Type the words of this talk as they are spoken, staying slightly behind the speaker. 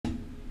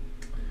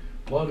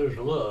What is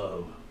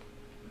love?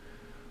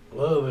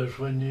 Love is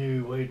when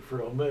you wait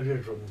for a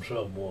message from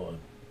someone.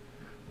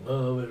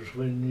 Love is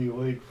when you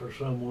wait for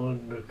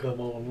someone to come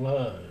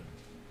online.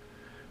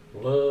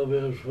 Love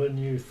is when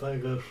you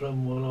think of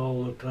someone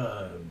all the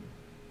time.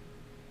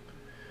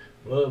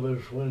 Love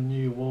is when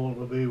you want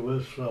to be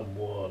with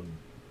someone.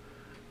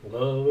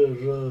 Love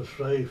is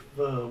safe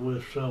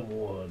with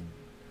someone.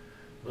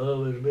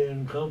 Love is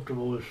being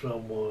comfortable with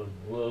someone.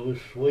 Love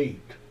is sweet.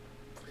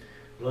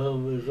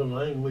 Love is a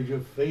language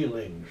of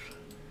feelings.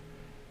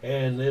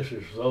 And this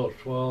is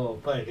thoughts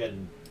while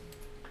thinking.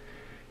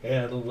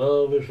 And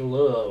love is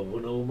love.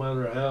 No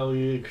matter how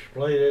you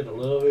explain it,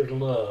 love is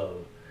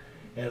love.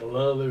 And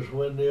love is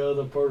when the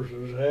other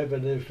person's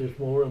happiness is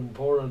more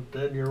important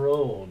than your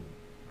own.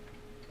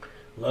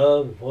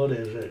 Love, what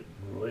is it?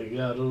 We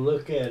got to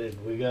look at it.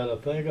 We got to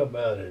think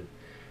about it.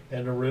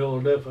 And the real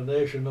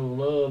definition of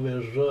love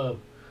is a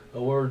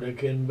word that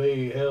can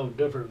have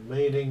different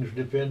meanings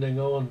depending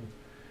on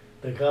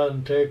the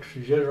context.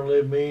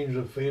 Generally means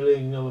a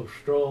feeling of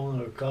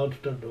strong or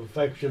constant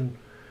affection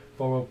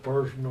for a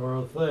person or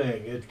a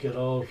thing. It can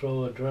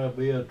also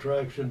be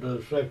attraction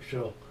to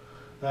sexual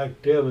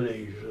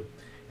activities.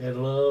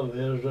 And love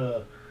is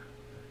a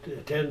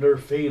tender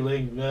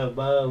feeling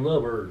by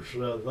lovers.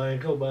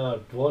 Think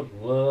about what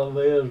love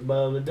is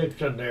by the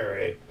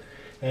dictionary,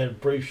 and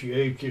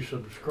appreciate you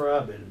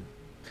subscribing.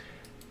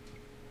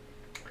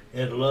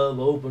 And love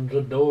opens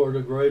the door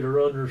to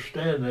greater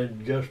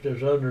understanding, just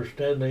as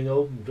understanding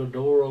opens the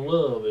door of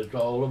love. It's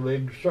all a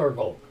big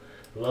circle.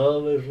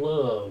 Love is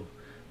love.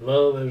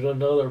 Love is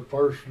another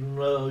person.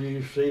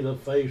 You see the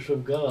face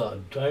of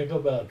God. Think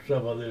about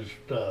some of this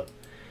stuff.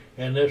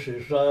 And this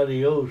is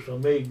adios,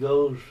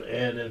 amigos,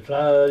 and it's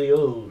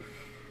adios.